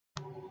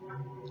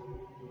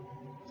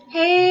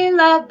Hey,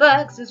 love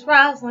bugs, it's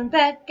Roslynn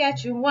back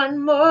at you one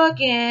more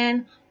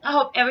again. I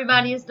hope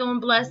everybody is doing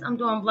blessed. I'm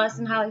doing blessed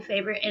and highly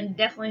favored, and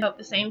definitely hope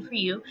the same for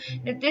you.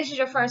 If this is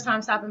your first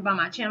time stopping by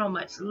my channel,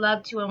 much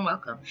love to you and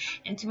welcome.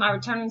 And to my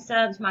returning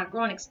subs, my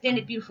growing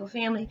extended beautiful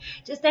family,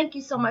 just thank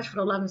you so much for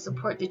the love and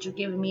support that you're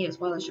giving me, as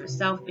well as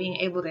yourself being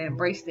able to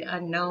embrace the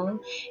unknown.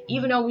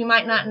 Even though we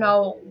might not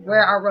know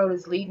where our road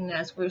is leading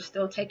us, we're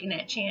still taking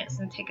that chance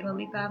and taking a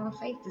leap out on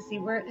faith to see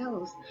where it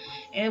goes.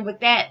 And with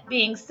that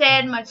being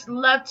said, much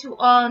love to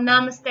all.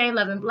 Namaste,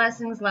 love and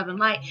blessings, love and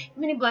light.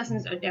 Many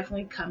blessings are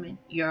definitely coming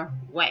your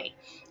way.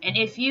 And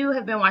if you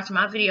have been watching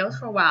my videos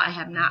for a while, I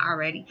have not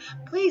already,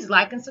 please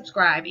like and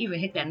subscribe. Even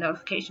hit that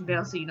notification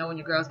bell so you know when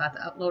your girl's about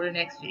to upload her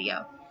next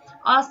video.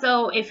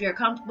 Also, if you're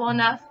comfortable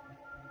enough,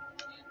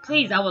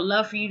 please, I would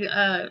love for you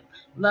to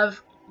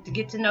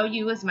get to know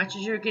you as much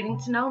as you're getting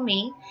to know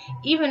me,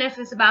 even if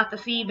it's about the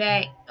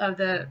feedback of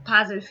the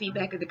positive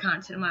feedback of the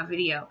content of my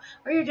video,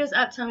 or you're just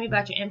up telling me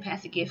about your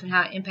empathic gift and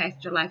how it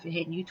impacted your life and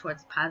heading you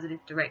towards a positive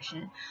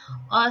direction.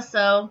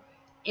 Also,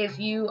 if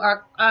you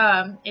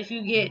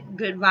get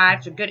good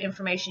vibes or good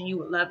information you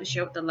would love to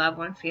share with a loved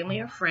one, family,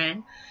 or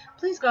friend,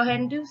 please go ahead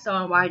and do so.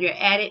 And while you're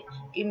at it,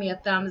 give me a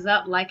thumbs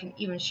up, like, and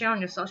even share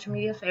on your social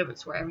media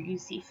favorites wherever you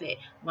see fit.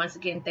 Once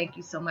again, thank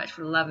you so much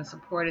for the love and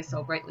support. It's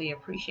so greatly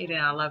appreciated.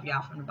 I love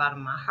y'all from the bottom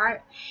of my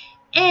heart.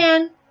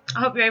 And I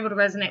hope you're able to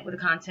resonate with the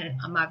content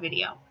of my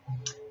video.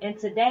 And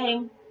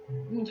today,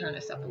 let me turn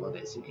this up a little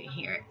bit so you can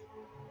hear it.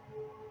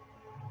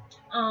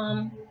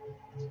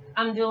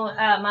 I'm doing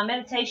my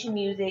meditation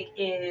music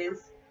is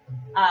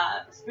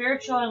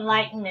Spiritual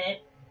Enlightenment,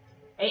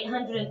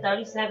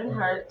 837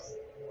 Hertz,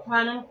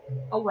 Quantum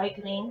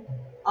Awakening,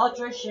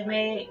 Ultra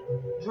Shamanic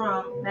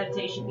Drum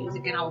meditation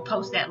music, and I will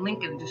post that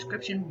link in the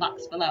description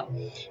box below.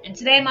 And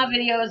today my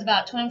video is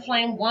about Twin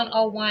Flame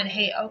 101,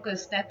 Heyoka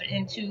stepping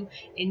into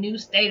a new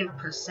state of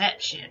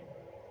perception.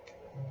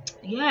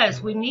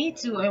 Yes, we need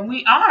to, and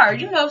we are.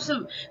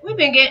 So we've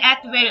been getting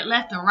activated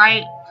left and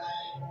right.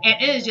 And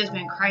it has just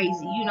been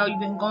crazy. You've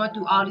been going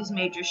through all these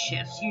major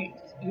shifts.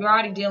 You're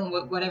already dealing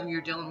with whatever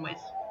you're dealing with,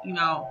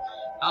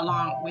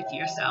 along with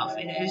yourself.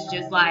 And it's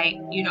just like,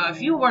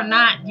 if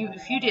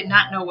you did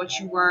not know what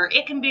you were,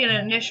 it can be an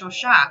initial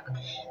shock,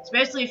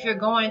 especially if you're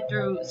going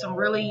through some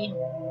really,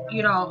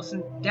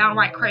 some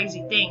downright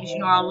crazy things.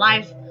 Our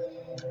life,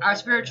 our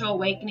spiritual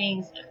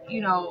awakenings,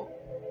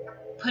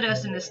 put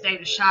us in a state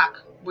of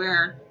shock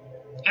where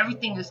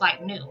everything is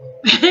like new.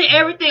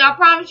 Everything, I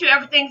promise you,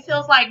 everything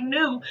feels like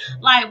new.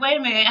 Like, wait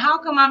a minute, how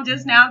come I'm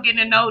just now getting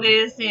to know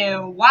this,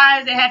 and why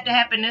does it have to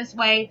happen this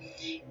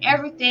way?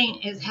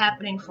 Everything is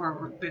happening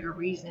for a bigger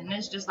reason.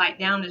 It's just like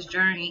down this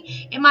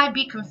journey, it might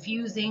be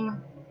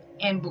confusing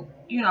and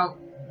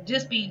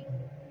just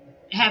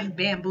have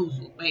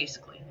bamboozled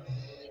basically,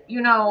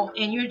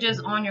 and you're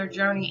just on your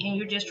journey and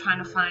you're just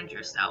trying to find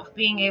yourself,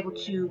 being able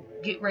to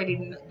get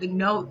ready to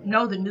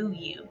know the new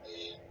you,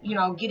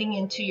 getting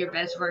into your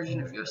best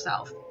version of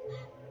yourself.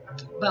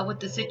 But with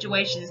the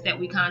situations that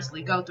we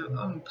constantly go through,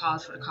 let me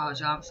pause for the call,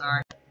 y'all. I'm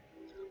sorry.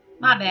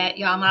 My bad,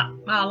 y'all.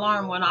 My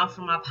alarm went off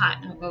from my pot.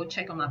 I'll go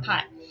check on my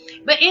pot.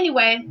 But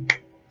anyway,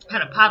 I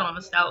had a pot on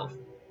the stove.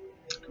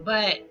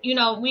 But,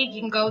 we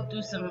can go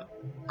through some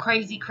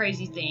crazy,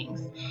 crazy things.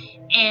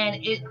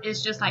 And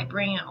it's just like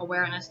bringing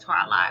awareness to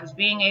our lives.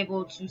 Being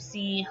able to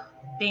see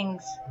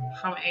things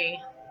from a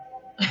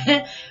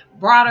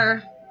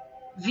broader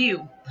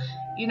view.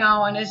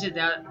 And it's just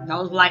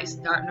those lights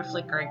starting to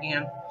flicker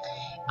again.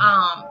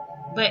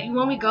 But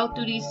when we go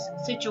through these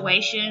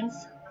situations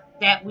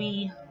that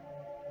we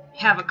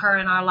have occur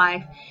in our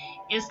life,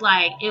 it's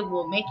like it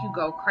will make you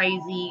go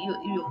crazy.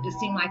 It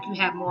seems like you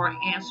have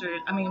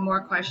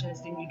more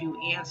questions than you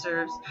do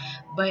answers.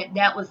 But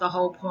that was the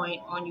whole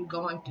point on you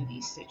going through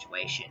these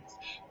situations.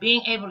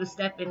 Being able to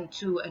step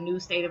into a new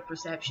state of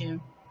perception,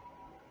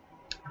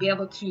 be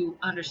able to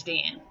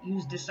understand,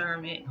 use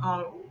discernment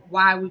on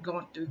why we're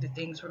going through the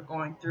things we're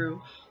going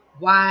through.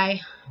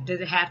 Why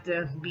does it have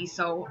to be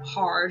so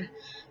hard?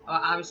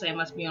 Obviously, it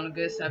must be on a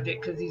good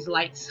subject because these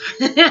lights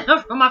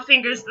from my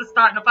fingers are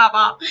starting to pop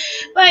off.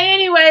 But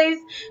anyways,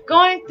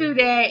 going through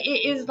that,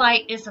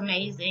 it's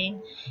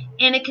amazing.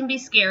 And it can be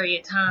scary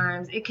at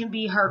times. It can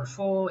be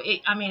hurtful.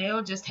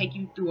 It'll just take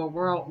you through a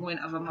whirlwind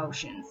of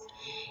emotions.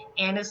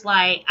 And it's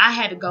like, I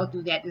had to go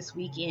through that this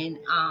weekend,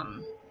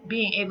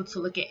 being able to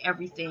look at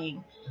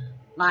everything.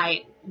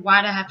 Like,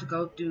 why did I have to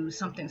go through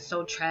something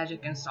so tragic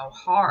and so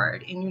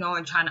hard? And,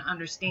 and trying to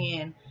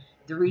understand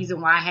the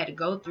reason why I had to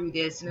go through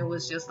this. And it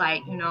was just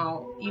like, even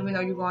though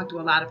you're going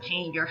through a lot of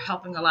pain, you're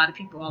helping a lot of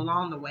people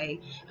along the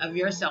way of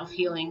your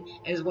self-healing,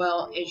 as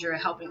well as you're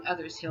helping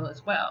others heal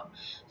as well.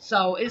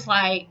 So it's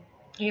like,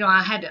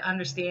 I had to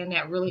understand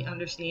that, really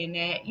understand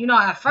that.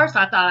 At first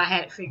I thought I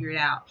had it figured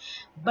out.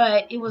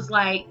 But it was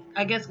like,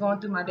 I guess going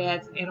through my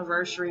dad's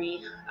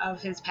anniversary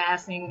of his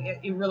passing,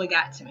 it really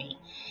got to me.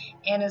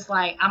 And it's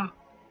like,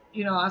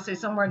 I'll say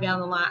somewhere down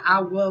the line,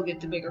 I will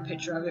get the bigger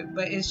picture of it.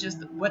 But it's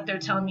just what they're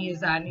telling me is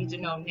that I need to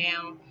know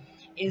now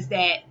is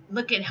that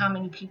look at how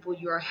many people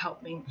you are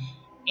helping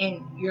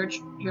in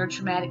your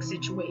traumatic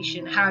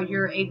situation, how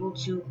you're able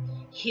to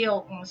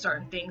heal on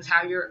certain things,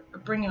 how you're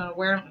bringing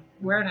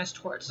awareness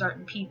towards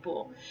certain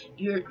people.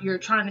 You're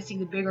trying to see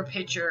the bigger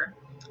picture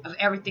of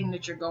everything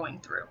that you're going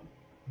through.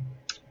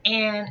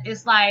 And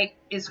it's like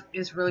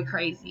it's really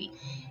crazy.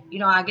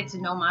 I get to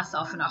know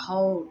myself in a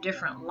whole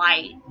different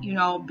light,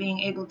 being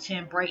able to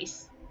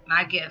embrace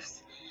my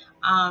gifts,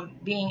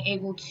 being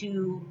able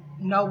to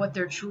know what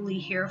they're truly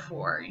here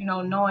for,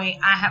 knowing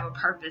I have a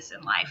purpose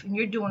in life, and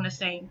you're doing the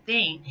same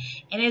thing.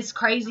 And it's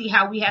crazy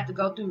how we have to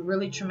go through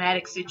really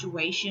traumatic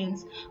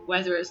situations,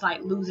 whether it's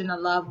like losing a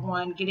loved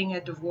one, getting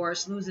a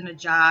divorce, losing a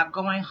job,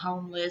 going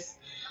homeless,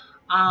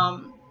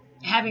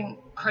 having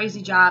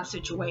crazy job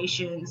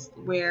situations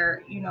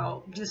where,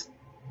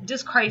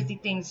 just crazy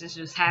things is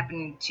just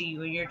happening to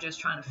you, and you're just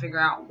trying to figure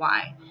out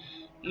why,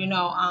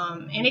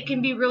 and it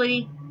can be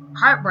really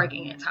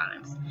heartbreaking at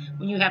times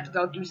when you have to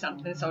go through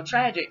something so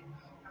tragic.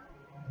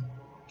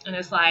 And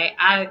it's like,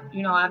 I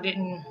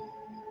didn't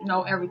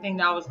know everything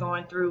that I was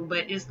going through,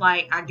 but it's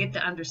like I get the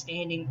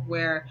understanding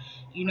where,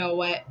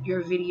 what,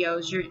 your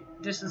videos,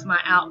 this is my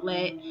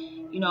outlet,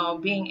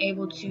 being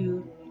able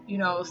to,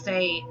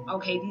 say,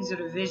 okay, these are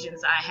the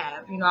visions I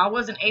have. I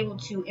wasn't able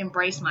to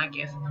embrace my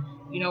gift,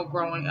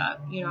 growing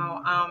up.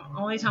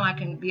 Only time I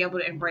can be able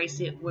to embrace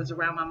it was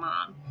around my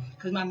mom,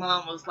 because my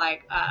mom was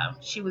like,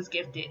 she was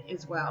gifted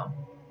as well.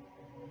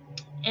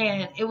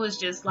 And it was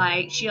just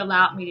like, she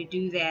allowed me to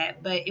do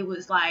that, but it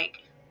was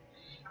like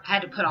I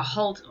had to put a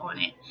halt on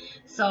it.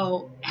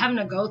 So having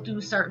to go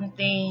through certain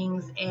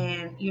things,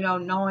 and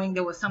knowing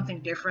there was something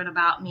different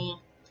about me,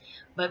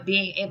 but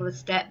being able to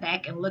step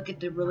back and look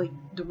at the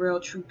real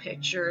true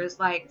picture. Is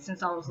like,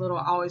 since I was little,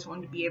 I always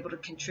wanted to be able to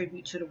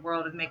contribute to the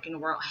world and making the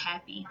world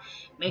happy,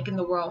 making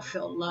the world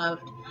feel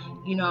loved,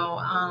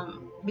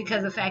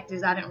 because the fact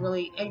is, I didn't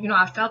really,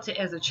 I felt it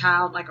as a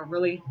child, like a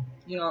really,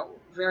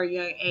 very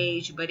young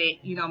age, but it,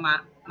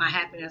 my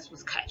happiness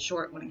was cut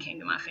short when it came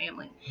to my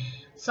family.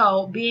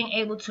 So being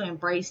able to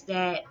embrace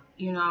that,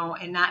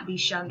 and not be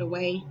shunned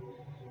away,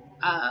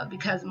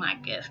 because of my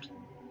gift.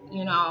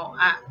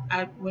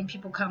 I when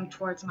people come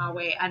towards my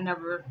way, I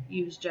never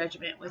use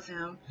judgment with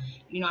them.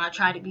 I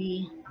try to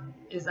be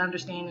as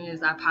understanding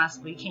as I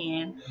possibly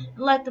can, and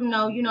let them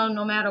know,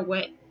 no matter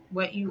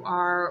what you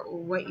are or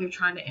what you're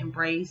trying to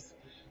embrace,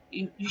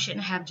 you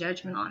shouldn't have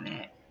judgment on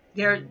that.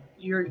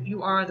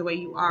 You are the way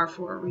you are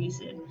for a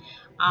reason.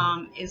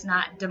 It's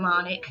not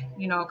demonic,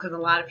 because a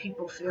lot of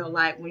people feel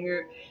like when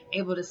you're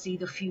able to see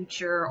the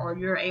future, or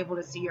you're able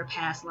to see your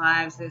past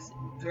lives, it's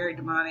very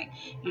demonic.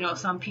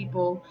 Some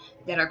people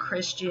that are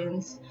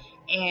Christians,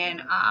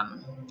 and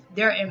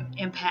they're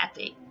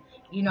empathic.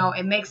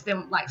 It makes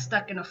them like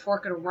stuck in a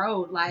fork of the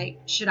road.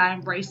 Like, should I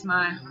embrace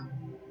my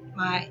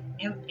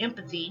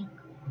empathy,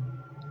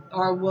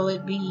 or will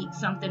it be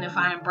something, if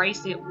I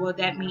embrace it, will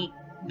that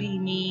be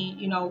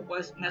me,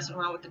 was messing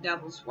around with the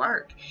devil's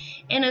work?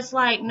 And it's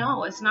like,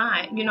 no, it's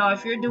not.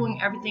 If you're doing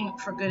everything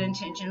for good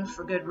intentions,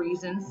 for good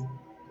reasons,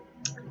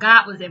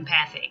 God was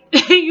empathic.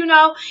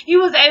 He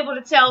was able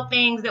to tell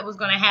things that was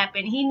going to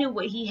happen. He knew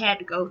what he had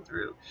to go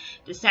through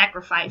to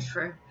sacrifice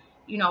for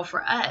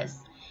us.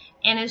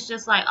 And it's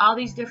just like all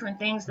these different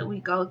things that we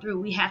go through,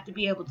 we have to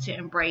be able to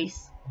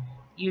embrace,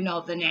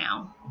 the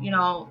now.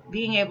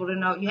 Being able to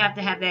know, you have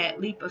to have that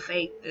leap of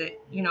faith that,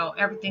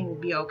 everything will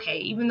be okay.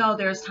 Even though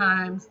there's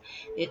times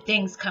that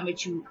things come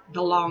at you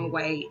the long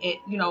way,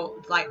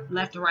 like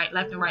left and right,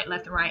 left and right,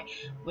 left and right,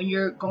 when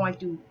you're going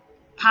through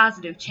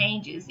positive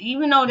changes,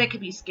 even though they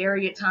could be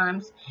scary at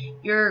times,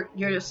 you're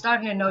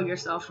starting to know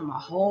yourself from a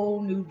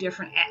whole new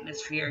different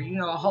atmosphere,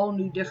 a whole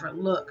new different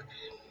look.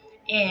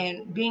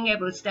 And being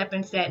able to step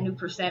into that new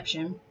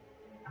perception,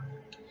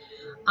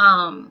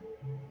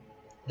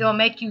 it'll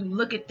make you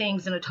look at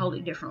things in a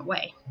totally different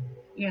way.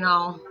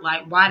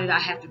 Like, why did I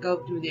have to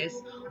go through this?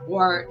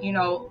 Or,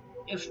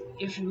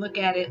 if you look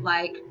at it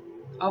like,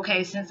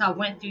 okay, since I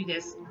went through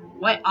this,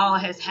 what all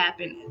has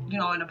happened, in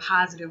a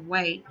positive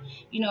way.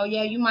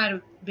 Yeah, you might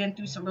have been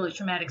through some really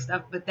traumatic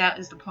stuff, but that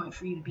is the point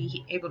for you to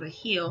be able to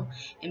heal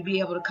and be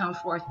able to come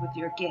forth with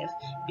your gift,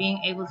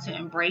 being able to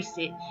embrace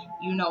it,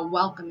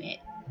 welcome it.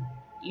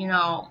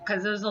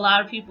 Because there's a lot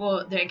of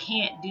people that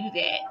can't do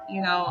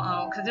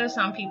that, because there's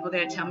some people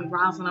that tell me,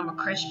 Roslynn, I'm a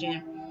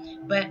Christian,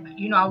 but,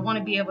 I want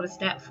to be able to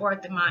step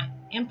forth in my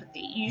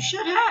empathy. You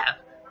should have.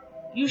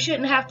 You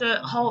shouldn't have to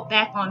hold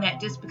back on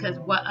that just because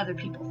what other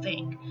people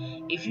think.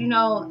 If you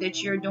know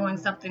that you're doing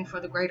something for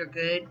the greater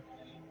good,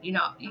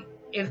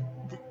 if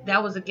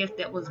that was a gift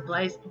that was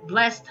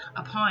blessed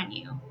upon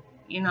you,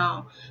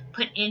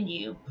 put in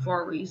you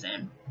for a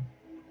reason.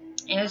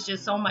 And it's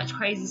just so much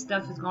crazy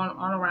stuff is going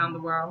on around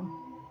the world.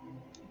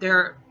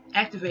 They're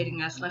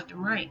activating us left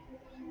and right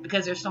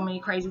because there's so many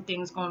crazy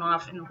things going on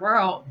in the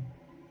world,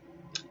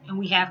 and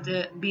we have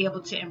to be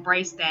able to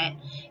embrace that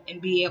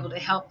and be able to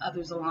help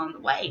others along the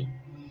way.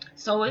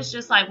 So it's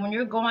just like, when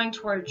you're going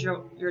towards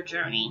your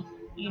journey,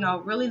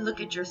 really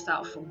look at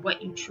yourself for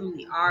what you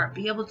truly are.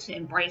 Be able to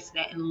embrace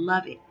that and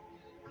love it.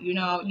 You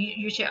know,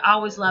 you should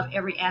always love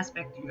every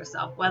aspect of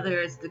yourself, whether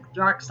it's the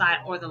dark side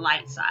or the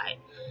light side.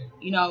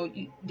 You know,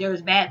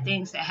 there's bad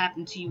things that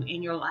happen to you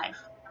in your life,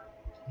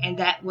 and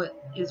that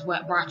is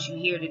what brought you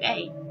here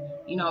today.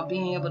 You know,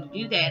 being able to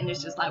do that. And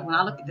it's just like, when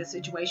I look at the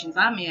situations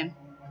I'm in,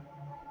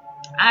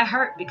 I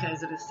hurt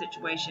because of the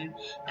situation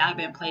that I've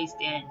been placed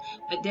in.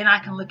 But then I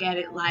can look at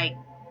it like,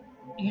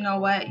 you know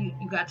what,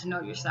 you got to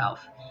know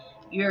yourself.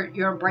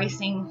 You're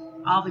embracing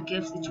all the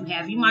gifts that you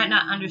have. You might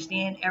not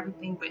understand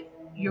everything, but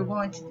you're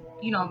willing to,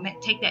 you know,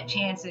 take that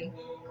chance and,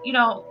 you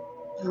know,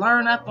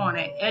 learn up on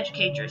it,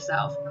 educate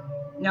yourself,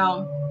 you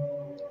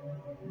know,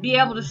 be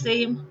able to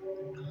see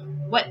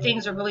what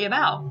things are really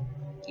about,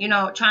 you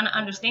know, trying to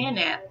understand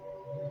that.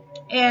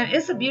 And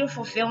it's a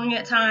beautiful feeling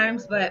at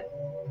times, but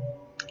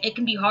it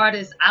can be hard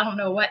as I don't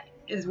know what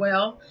as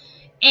well.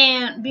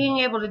 And being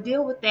able to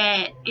deal with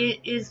that,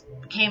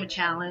 became a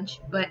challenge,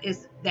 but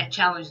it's that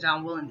challenge that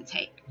I'm willing to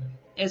take.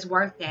 It's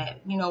worth that.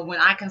 You know, when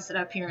I can sit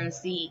up here and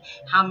see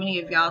how many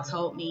of y'all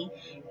told me,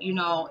 you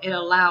know, it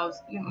allows,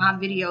 my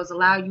videos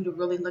allow you to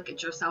really look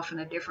at yourself in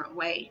a different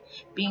way.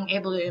 Being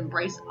able to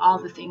embrace all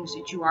the things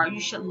that you are.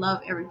 You should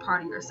love every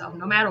part of yourself,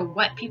 no matter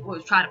what people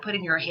try to put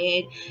in your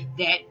head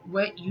that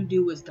what you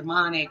do is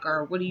demonic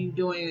or what are you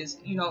doing is,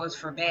 you know, is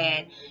for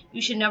bad.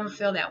 You should never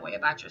feel that way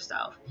about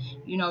yourself.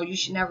 You know, you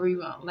should never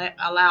even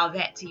allow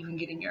that to even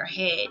get in your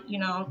head. You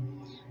know,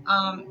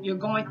 you're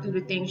going through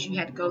the things you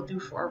had to go through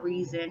for a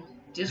reason,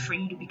 just for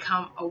you to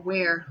become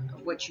aware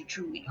of what you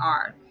truly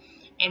are.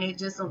 And it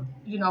just,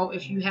 you know,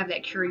 if you have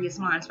that curious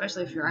mind,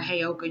 especially if you're a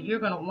Heyoka, you're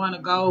going to want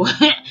to go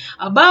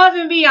above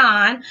and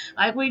beyond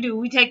like we do.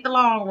 We take the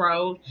long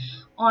road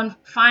on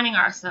finding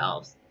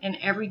ourselves in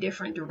every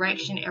different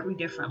direction, every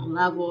different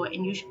level.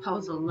 And you're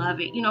supposed to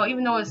love it. You know,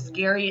 even though it's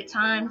scary at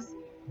times,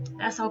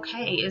 that's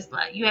okay. It's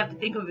like, you have to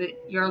think of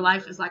it, your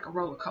life is like a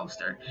roller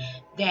coaster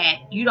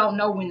that you don't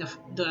know when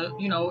the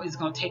you know, it's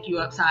going to take you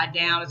upside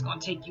down, it's going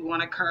to take you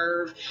on a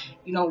curve,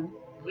 you know,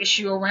 wish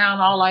you around,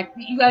 all like,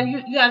 you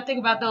got to think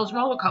about those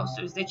roller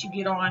coasters that you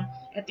get on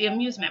at the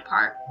amusement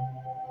park.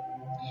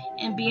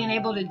 And being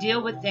able to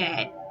deal with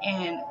that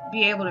and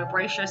be able to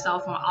embrace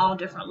yourself on all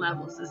different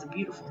levels is a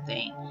beautiful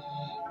thing.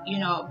 You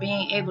know,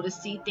 being able to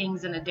see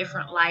things in a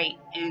different light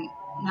and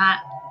not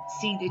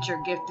see that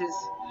your gift is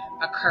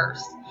a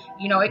curse.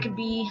 You know, it could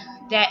be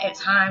that at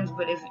times,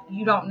 but if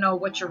you don't know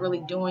what you're really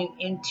doing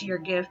into your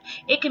gift,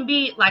 it can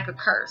be like a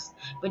curse.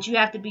 But you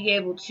have to be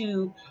able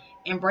to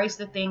embrace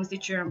the things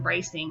that you're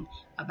embracing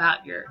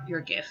about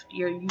your gift,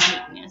 your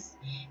uniqueness.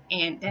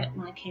 And that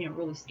my can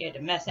really scared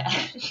the mess out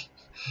of me.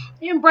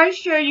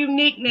 Embrace your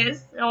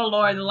uniqueness. Oh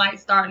Lord, the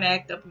light's starting to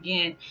act up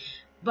again.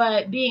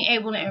 But being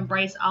able to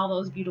embrace all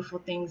those beautiful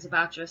things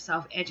about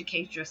yourself,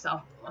 educate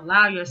yourself,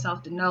 allow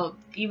yourself to know,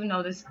 even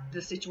though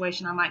the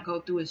situation I might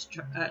go through is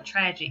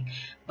tragic,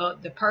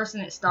 but the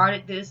person that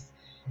started this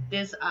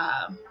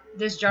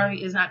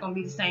journey is not going to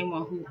be the same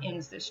one who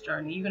ends this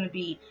journey. You're going to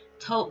be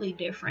totally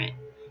different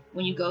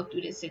when you go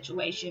through this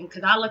situation.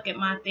 Because I look at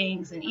my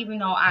things, and even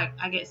though I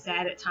get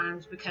sad at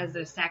times because of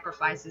the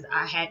sacrifices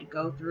I had to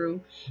go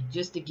through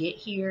just to get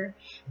here,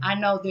 I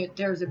know that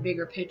there's a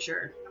bigger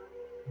picture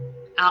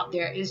out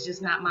there. It's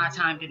just not my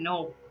time to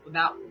know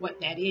about what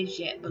that is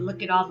yet. But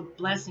look at all the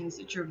blessings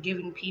that you're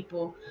giving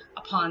people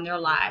upon their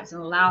lives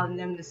and allowing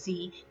them to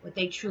see what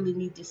they truly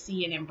need to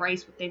see and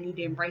embrace what they need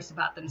to embrace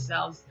about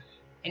themselves,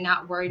 and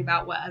not worried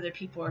about what other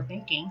people are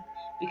thinking,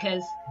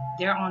 because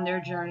they're on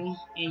their journey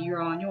and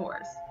you're on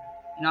yours.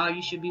 And all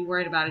you should be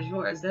worried about is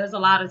yours. There's a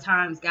lot of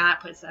times God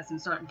puts us in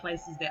certain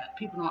places that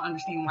people don't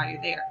understand why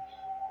you're there.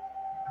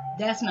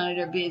 That's none of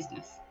their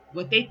business.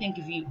 What they think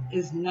of you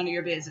is none of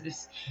your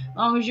business. As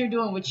long as you're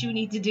doing what you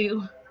need to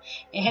do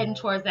and heading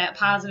towards that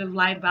positive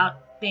light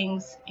about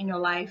things in your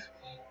life,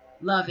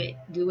 love it,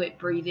 do it,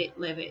 breathe it,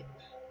 live it.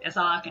 That's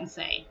all I can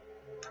say.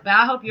 But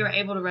I hope you're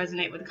able to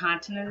resonate with the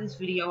content of this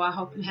video. I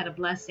hope you had a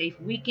blessed, safe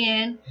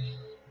weekend.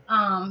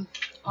 On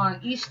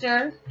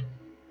Easter,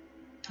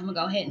 I'm going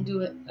to go ahead and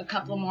do a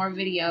couple more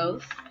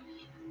videos.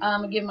 I'm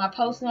going to give my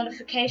post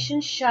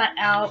notifications. Shout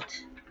out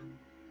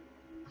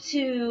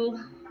to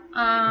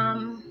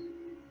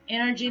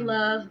Energy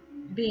Love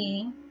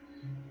Being,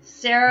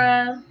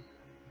 Sarah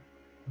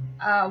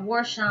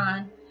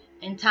Warshawn,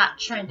 and Top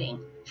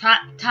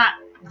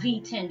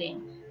V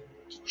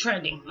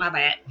Trending, my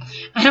bad.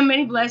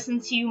 Many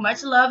blessings to you.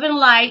 Much love and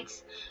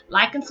light.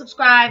 Like and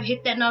subscribe.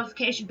 Hit that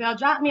notification bell.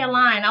 Drop me a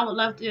line. I would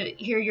love to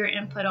hear your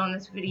input on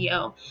this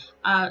video.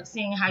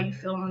 Seeing how you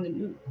feel on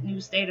the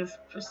new state of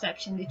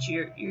perception that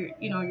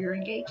you're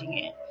engaging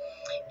in.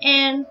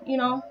 And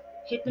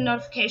hit the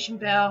notification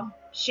bell.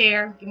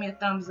 Share. Give me a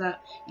thumbs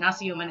up. And I'll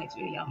see you in my next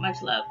video.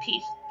 Much love.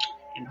 Peace.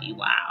 And be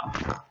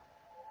wild.